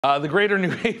The Greater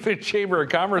New Haven Chamber of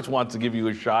Commerce wants to give you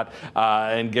a shot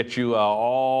and get you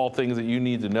all things that you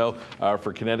need to know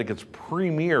for Connecticut's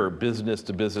premier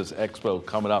business-to-business expo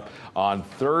coming up on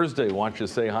Thursday. Why don't you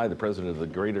say hi, the president of the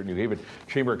Greater New Haven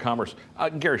Chamber of Commerce,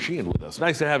 Gary Sheehan, with us.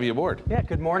 Nice to have you aboard. Yeah,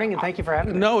 good morning, and thank you for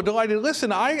having me. No, delighted.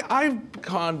 Listen,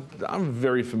 I'm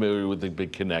very familiar with the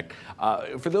Big Connect.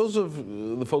 For those of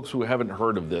the folks who haven't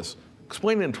heard of this,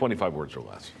 explain it in 25 words or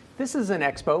less. This is an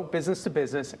expo, business to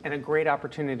business, and a great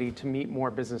opportunity to meet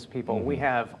more business people. We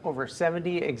have over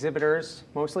 70 exhibitors,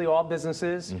 mostly all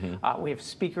businesses. We have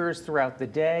speakers throughout the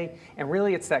day, and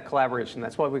really it's that collaboration.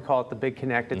 That's why we call it the Big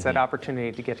Connect. It's that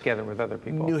opportunity to get together with other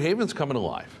people. New Haven's coming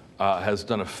alive. Has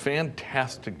done a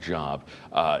fantastic job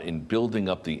in building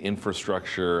up the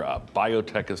infrastructure.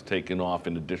 Biotech has taken off,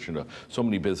 in addition to so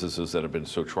many businesses that have been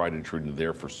so tried and true and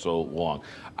there for so long.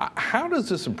 How does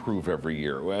this improve every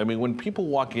year? I mean, when people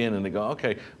walk in and they go,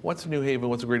 okay, what's New Haven,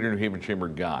 what's the Greater New Haven Chamber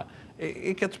got?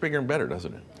 It gets bigger and better,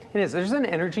 doesn't it? It is. There's an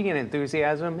energy and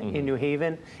enthusiasm in New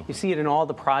Haven. You see it in all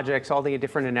the projects, all the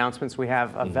different announcements we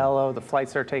have. Velo, the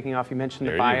flights that are taking off. You mentioned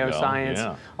the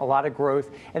bioscience, a lot of growth.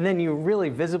 And then you really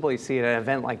visibly see it at an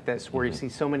event like this, where you see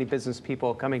so many business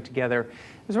people coming together.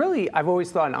 There's really, I've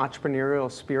always thought, an entrepreneurial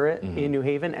spirit in New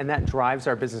Haven, and that drives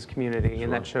our business community,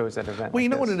 and that shows at events. Well, you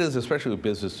know what it is, especially with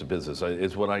business to business,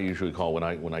 is what I usually call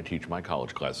when I teach my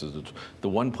college classes. It's the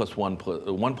 1 + 1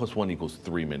 =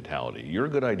 3 mentality. Your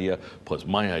good idea plus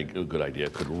my good idea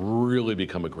could really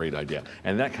become a great idea,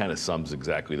 and that kind of sums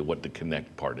exactly what the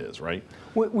connect part is, right?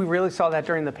 We really saw that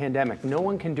during the pandemic. No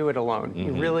one can do it alone.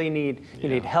 You really need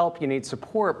need help, you need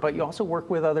support, but you also work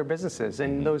with other businesses,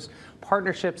 and those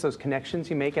partnerships, those connections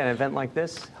you make at an event like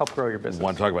this help grow your business. I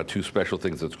want to talk about two special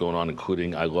things that's going on,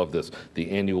 including, I love this, the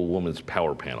annual Women's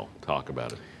Power Panel. Talk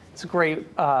about it. It's a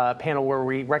great panel where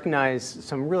we recognize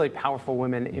some really powerful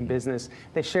women in business.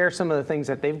 They share some of the things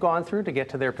that they've gone through to get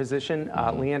to their position.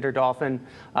 Leander Dolphin,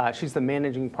 she's the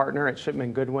managing partner at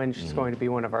Shipman Goodwin. She's going to be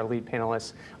one of our lead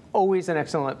panelists. Always an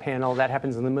excellent panel. That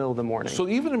happens in the middle of the morning. So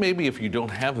even maybe if you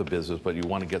don't have a business, but you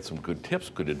want to get some good tips,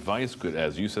 good advice, good,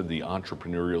 as you said, the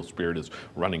entrepreneurial spirit is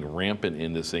running rampant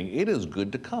in this thing, it is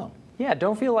good to come. Yeah,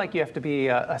 don't feel like you have to be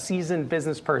a seasoned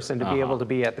business person to be able to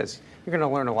be at this. You're going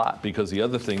to learn a lot. Because the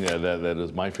other thing that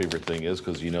is my favorite thing is,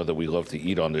 because you know that we love to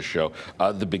eat on this show,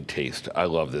 the Big Taste. I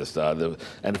love this. And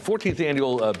the 14th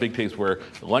annual Big Taste, where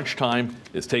lunchtime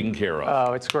is taken care of.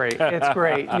 Oh, it's great. It's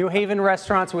great. New Haven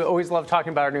restaurants, we always love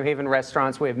talking about our New Haven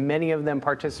restaurants. We have many of them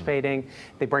participating.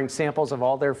 They bring samples of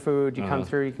all their food. You come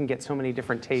through, you can get so many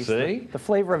different tastes. See? The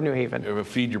flavor of New Haven.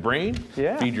 Feed your brain,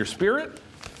 feed your spirit,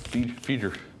 feed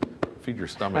your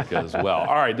stomach as well.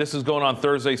 All right, this is going on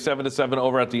Thursday, 7 to 7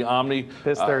 over at the Omni.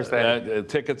 This Thursday.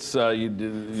 Tickets,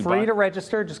 free to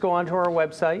register. Just go onto our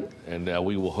website. And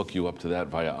we will hook you up to that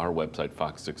via our website,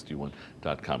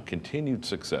 fox61.com. Continued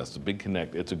success, the Big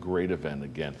Connect. It's a great event.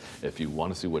 Again, if you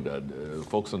want to see what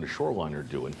folks on the shoreline are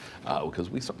doing, because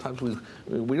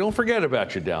we don't forget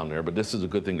about you down there, but this is a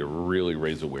good thing to really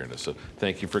raise awareness. So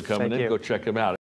thank you for coming in. Go check them out.